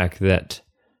in the fact that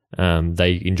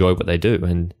they enjoy what they do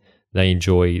and they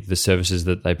enjoy the services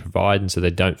that they provide, and so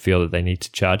they don't feel that they need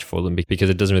to charge for them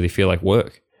because it doesn't really feel like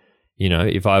work.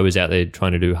 If I was out there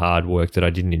trying to do hard work that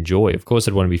I didn't enjoy, of course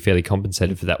I'd want to be fairly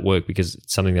compensated for that work because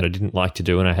it's something that I didn't like to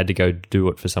do and I had to go do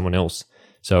it for someone else.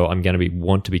 So I'm going to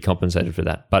want to be compensated for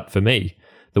that. But for me,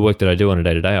 the work that I do on a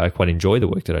day-to-day, I quite enjoy the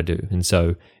work that I do. And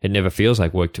so it never feels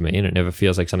like work to me, and it never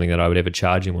feels like something that I would ever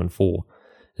charge anyone for.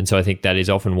 And so I think that is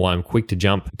often why I'm quick to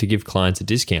jump to give clients a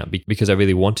discount, because I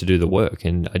really want to do the work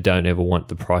and I don't ever want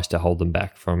the price to hold them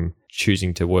back from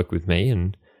choosing to work with me.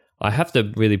 And I have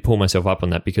to really pull myself up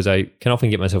on that because I can often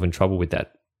get myself in trouble with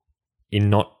that, in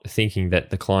not thinking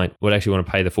that the client would actually want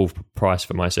to pay the full price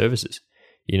for my services.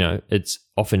 It's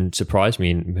often surprised me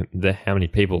in how many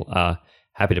people are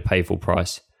happy to pay full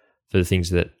price for the things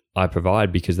that I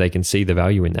provide, because they can see the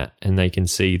value in that, and they can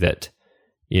see that,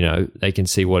 they can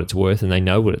see what it's worth, and they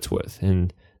know what it's worth,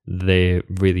 and they're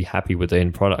really happy with the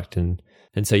end product. And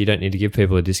so you don't need to give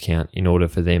people a discount in order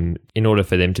for them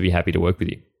to be happy to work with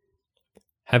you.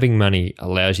 having money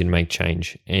allows you to make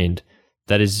change. And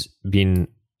that has been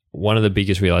one of the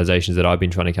biggest realizations that I've been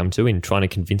trying to come to in trying to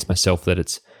convince myself that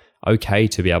it's okay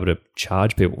to be able to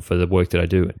charge people for the work that I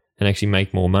do and actually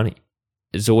make more money.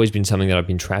 It's always been something that I've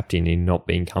been trapped in not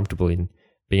being comfortable in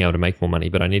being able to make more money.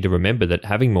 But I need to remember that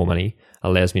having more money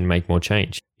allows me to make more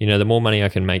change. The more money I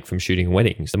can make from shooting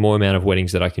weddings, the more amount of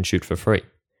weddings that I can shoot for free.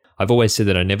 I've always said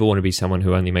that I never want to be someone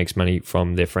who only makes money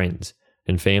from their friends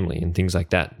and family and things like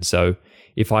that. So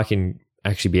if I can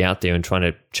actually be out there and trying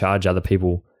to charge other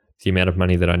people the amount of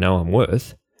money that I know I'm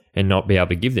worth and not be able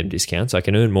to give them discounts, I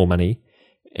can earn more money.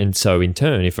 And so in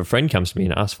turn, if a friend comes to me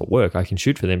and asks for work, I can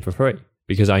shoot for them for free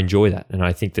because I enjoy that. And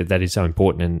I think that that is so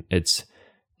important. And it's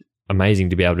amazing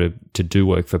to be able to do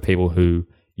work for people who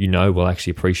will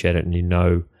actually appreciate it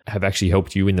and have actually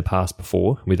helped you in the past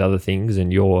before with other things,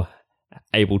 and you're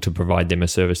able to provide them a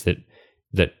service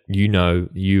that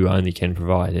you only can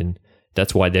provide. And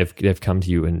that's why they've come to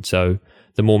you. And so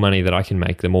the more money that I can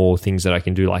make, the more things that I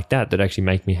can do like that actually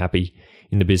make me happy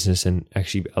in the business and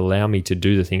actually allow me to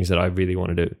do the things that I really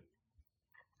want to do.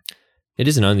 It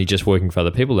isn't only just working for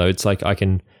other people though. It's like I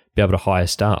can be able to hire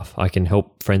staff. I can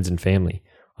help friends and family.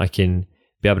 I can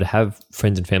be able to have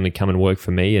friends and family come and work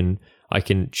for me, and I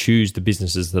can choose the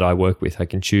businesses that I work with. I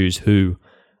can choose who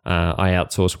I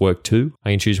outsource work to.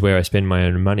 I can choose where I spend my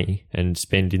own money and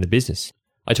spend in the business.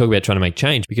 I talk about trying to make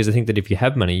change because I think that if you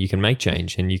have money, you can make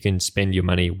change and you can spend your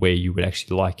money where you would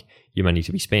actually like your money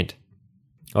to be spent.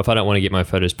 If I don't want to get my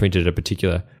photos printed at a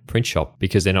particular print shop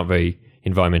because they're not very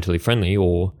environmentally friendly,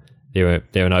 or they're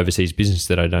an overseas business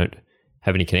that I don't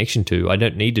have any connection to, I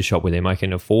don't need to shop with them. I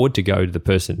can afford to go to the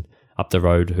person up the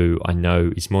road who I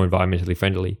know is more environmentally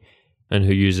friendly and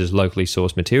who uses locally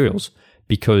sourced materials,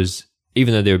 because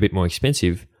even though they're a bit more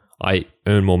expensive, I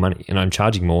earn more money and I'm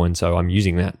charging more, and so I'm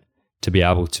using that to be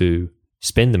able to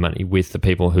spend the money with the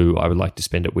people who I would like to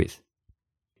spend it with.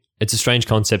 It's a strange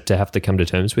concept to have to come to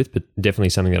terms with, but definitely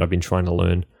something that I've been trying to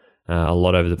learn a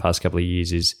lot over the past couple of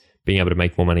years is being able to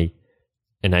make more money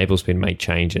enables me to make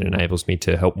change and enables me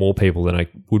to help more people than I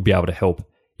would be able to help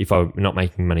if I'm not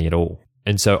making money at all.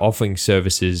 And so offering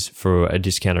services for a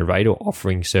discounted rate or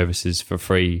offering services for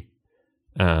free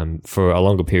for a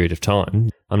longer period of time,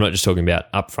 I'm not just talking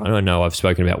about upfront. I know I've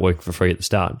spoken about working for free at the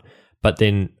start, but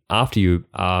then after you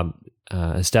are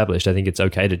established, I think it's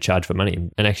okay to charge for money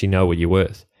and actually know what you're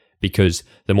worth, because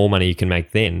the more money you can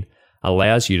make then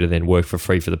allows you to then work for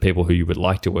free for the people who you would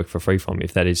like to work for free from,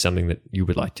 if that is something that you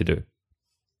would like to do.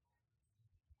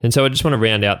 And so I just want to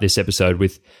round out this episode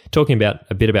with talking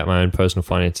a bit about my own personal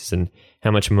finances and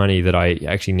how much money that I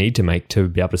actually need to make to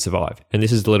be able to survive. And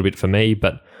this is a little bit for me,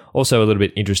 but also a little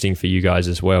bit interesting for you guys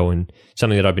as well, and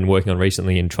something that I've been working on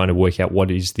recently and trying to work out what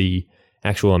is the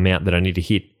actual amount that I need to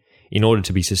hit in order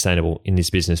to be sustainable in this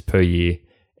business per year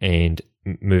and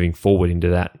moving forward into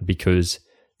that, because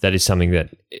that is something that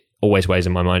always weighs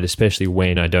in my mind, especially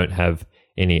when I don't have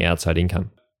any outside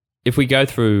income. If we go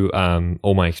through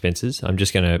all my expenses, I'm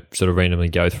just going to sort of randomly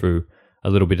go through a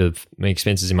little bit of my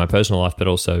expenses in my personal life, but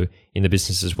also in the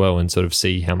business as well, and sort of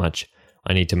see how much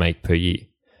I need to make per year.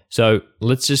 So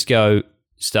let's just go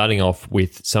starting off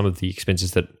with some of the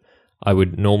expenses that I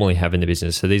would normally have in the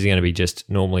business. So these are going to be just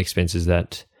normal expenses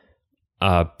that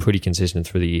are pretty consistent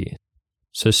through the year.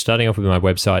 So starting off with my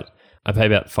website, I pay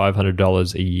about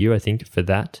 $500 a year, I think, for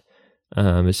that.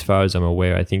 As far as I'm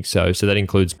aware, I think so. So that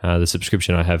includes the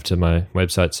subscription I have to my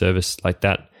website service like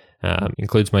that.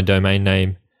 Includes my domain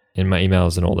name and my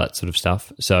emails and all that sort of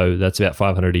stuff. So that's about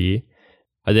 $500 a year.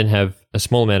 I then have a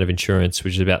small amount of insurance,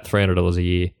 which is about $300 a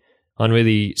year, on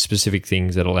really specific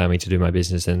things that allow me to do my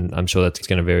business, and I'm sure that's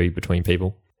going to vary between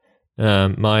people.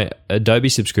 My Adobe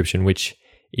subscription, which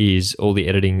is all the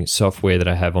editing software that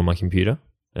I have on my computer,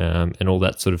 and all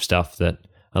that sort of stuff that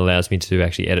allows me to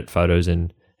actually edit photos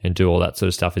and do all that sort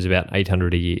of stuff, is about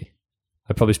 $800 a year.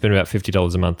 I probably spend about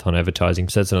 $50 a month on advertising,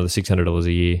 so that's another $600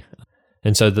 a year.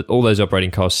 And so all those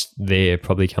operating costs there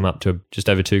probably come up to just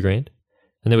over $2,000.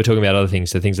 And then we're talking about other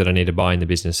things, so things that I need to buy in the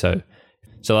business. So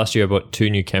last year I bought 2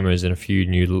 new cameras and a few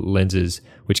new lenses,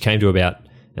 which came to about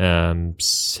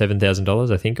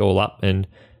 $7,000, I think, all up. And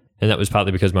that was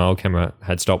partly because my old camera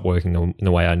had stopped working in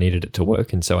the way I needed it to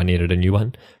work, and so I needed a new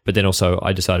one. But then also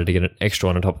I decided to get an extra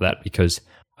one on top of that, because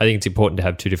I think it's important to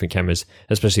have 2 different cameras,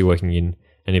 especially working in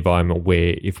an environment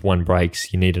where if one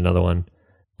breaks, you need another one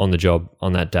on the job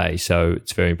on that day. So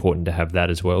it's very important to have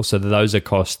that as well. So those are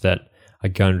costs that are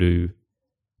going to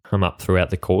come up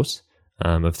throughout the course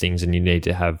of things, and you need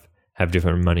to have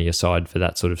different money aside for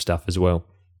that sort of stuff as well.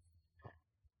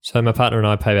 So my partner and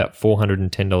I pay about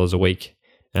 $410 a week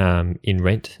in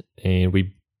rent, and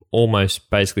we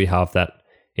almost basically halve that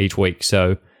each week.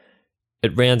 So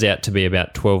it rounds out to be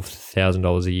about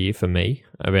 $12,000 a year for me,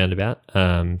 around about.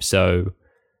 So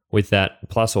with that,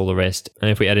 plus all the rest,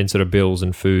 and if we add in sort of bills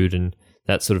and food and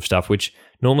that sort of stuff, which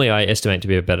normally I estimate to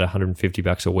be about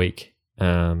 $150 a week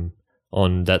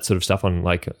on that sort of stuff, on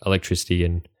like electricity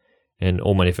and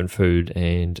all my different food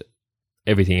and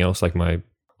everything else, like my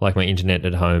internet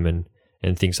at home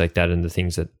and things like that, and the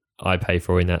things that I pay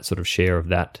for in that sort of share of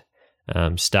that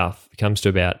stuff, it comes to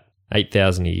about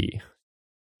 $8,000 a year.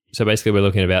 So basically, we're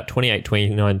looking at about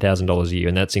 $29,000 a year,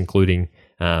 and that's including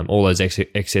all those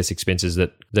excess expenses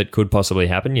that could possibly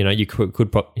happen. You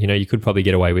could probably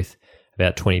get away with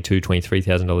about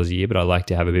 $23,000 a year, but I like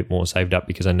to have a bit more saved up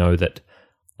because I know that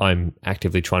I'm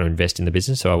actively trying to invest in the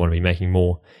business, so I want to be making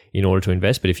more in order to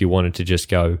invest. But if you wanted to just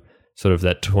go sort of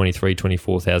that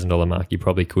 $24,000 mark, you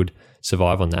probably could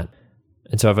survive on that.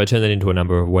 And so if I turn that into a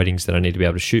number of weddings that I need to be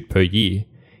able to shoot per year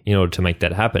in order to make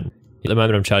that happen, at the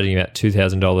moment I'm charging about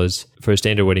 $2,000 for a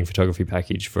standard wedding photography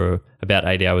package for about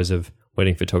 8 hours of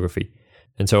wedding photography.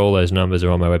 And so all those numbers are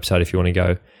on my website if you want to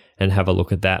go and have a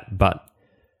look at that. But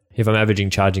if I'm averaging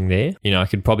charging there, I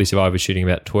could probably survive with shooting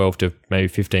about 12 to maybe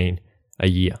 15 a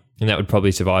year. And that would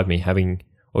probably survive me having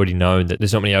already known that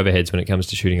there's not many overheads when it comes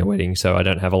to shooting a wedding. So I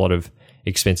don't have a lot of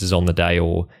expenses on the day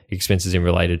or expenses in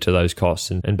related to those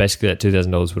costs. And basically that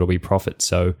 $2,000 would all be profit.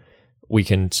 So we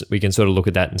can sort of look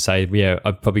at that and say, yeah,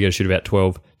 I've probably got to shoot about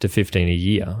 12 to 15 a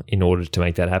year in order to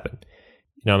make that happen.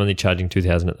 I'm only charging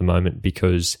 $2,000 at the moment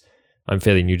because I'm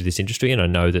fairly new to this industry, and I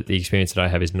know that the experience that I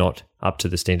have is not up to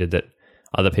the standard that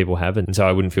other people have. And so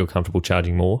I wouldn't feel comfortable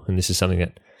charging more. And this is something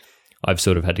that I've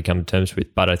sort of had to come to terms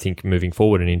with. But I think moving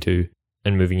forward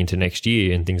and moving into next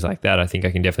year and things like that, I think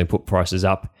I can definitely put prices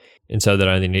up, and so that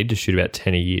I only need to shoot about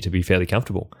 10 a year to be fairly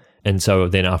comfortable. And so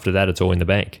then after that, it's all in the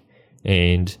bank.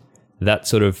 And that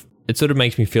sort of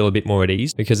makes me feel a bit more at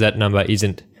ease because that number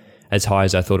isn't as high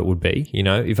as I thought it would be.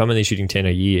 If I'm only shooting 10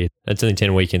 a year, that's only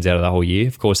 10 weekends out of the whole year.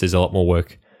 Of course, there's a lot more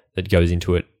work that goes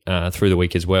into it through the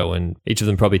week as well. And each of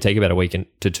them probably take about a week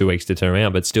to 2 weeks to turn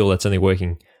around, but still that's only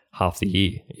working half the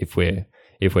year if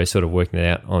we're sort of working it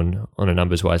out on a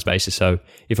numbers wise basis. So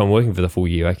if I'm working for the full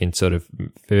year, I can sort of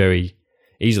very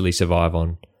easily survive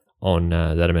on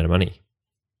that amount of money.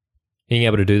 Being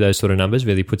able to do those sort of numbers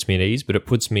really puts me at ease, but it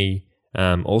puts me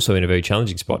also in a very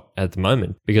challenging spot at the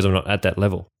moment because I'm not at that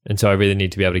level. And so I really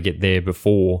need to be able to get there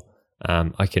before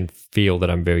I can feel that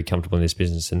I'm very comfortable in this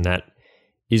business. And that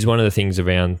is one of the things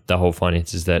around the whole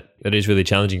finances that is really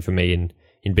challenging for me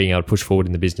in being able to push forward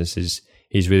in the business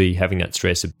is really having that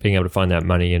stress of being able to find that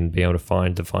money and being able to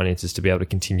find the finances to be able to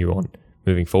continue on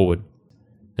moving forward.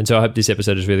 And so I hope this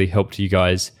episode has really helped you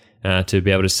guys to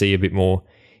be able to see a bit more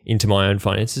into my own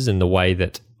finances and the way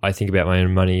that I think about my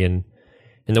own money and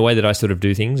the way that I sort of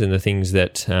do things and the things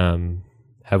that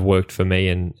have worked for me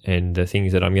and the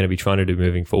things that I'm going to be trying to do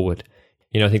moving forward.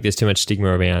 I think there's too much stigma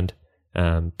around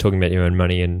talking about your own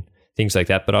money and things like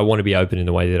that, but I want to be open in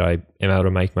the way that I am able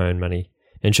to make my own money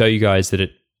and show you guys that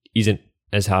it isn't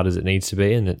as hard as it needs to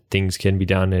be and that things can be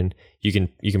done and you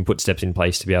can put steps in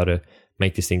place to be able to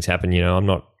make these things happen. I'm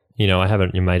not, I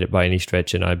haven't made it by any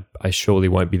stretch, and I surely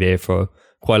won't be there for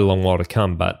quite a long while to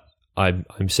come, but I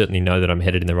certainly know that I'm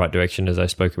headed in the right direction, as I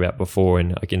spoke about before,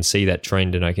 and I can see that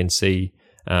trend and I can see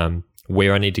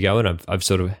where I need to go, and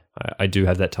I do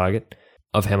have that target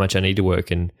of how much I need to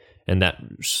work, and that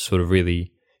sort of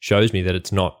really shows me that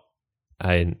it's not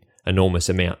an enormous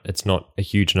amount. It's not a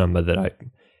huge number that I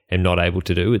am not able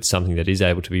to do. It's something that is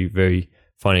able to be very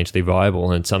financially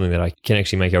viable and something that I can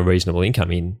actually make a reasonable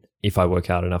income in if I work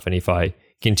hard enough and if I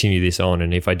continue this on,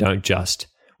 and if I don't just,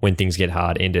 when things get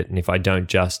hard, end it, and if I don't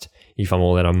just, if I'm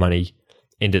all out on money,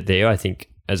 end it there. I think,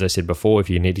 as I said before, if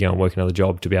you need to go and work another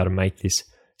job to be able to make this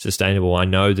sustainable, I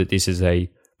know that this is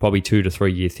a probably 2 to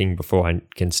 3 year thing before I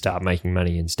can start making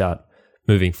money and start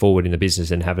moving forward in the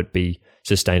business and have it be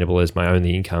sustainable as my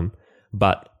only income.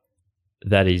 But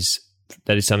that is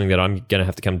something that I'm going to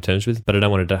have to come to terms with, but I don't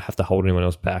want to have to hold anyone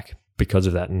else back because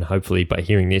of that. And hopefully by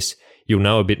hearing this, you'll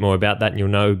know a bit more about that, and you'll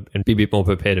know and be a bit more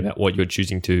prepared about what you're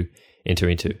choosing to enter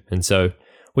into. And so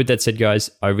with that said, guys,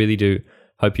 I really do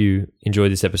hope you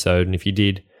enjoyed this episode. And if you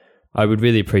did, I would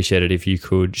really appreciate it if you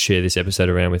could share this episode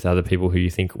around with other people who you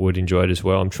think would enjoy it as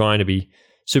well. I'm trying to be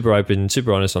super open,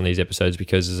 super honest on these episodes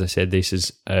because, as I said, this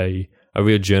is a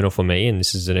real journal for me, and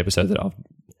this is an episode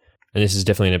and this is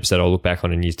definitely an episode I'll look back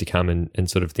on in years to come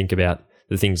and sort of think about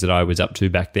the things that I was up to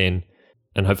back then.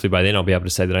 And hopefully by then I'll be able to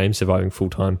say that I am surviving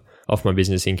full-time off my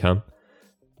business income.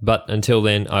 But until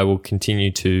then, I will continue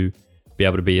to be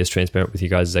able to be as transparent with you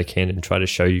guys as I can and try to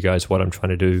show you guys what I'm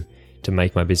trying to do to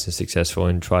make my business successful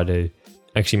and try to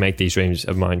actually make these dreams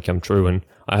of mine come true. And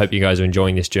I hope you guys are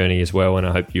enjoying this journey as well. And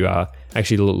I hope you are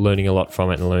actually learning a lot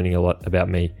from it and learning a lot about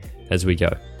me as we go.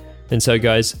 And so,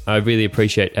 guys, I really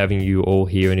appreciate having you all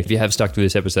here. And if you have stuck through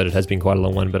this episode, it has been quite a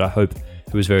long one, but I hope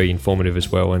it was very informative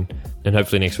as well. And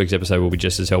hopefully next week's episode will be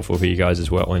just as helpful for you guys as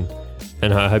well.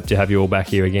 And I hope to have you all back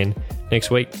here again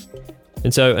next week.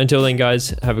 And so until then, guys,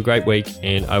 have a great week,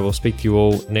 and I will speak to you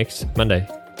all next Monday.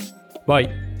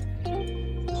 Bye.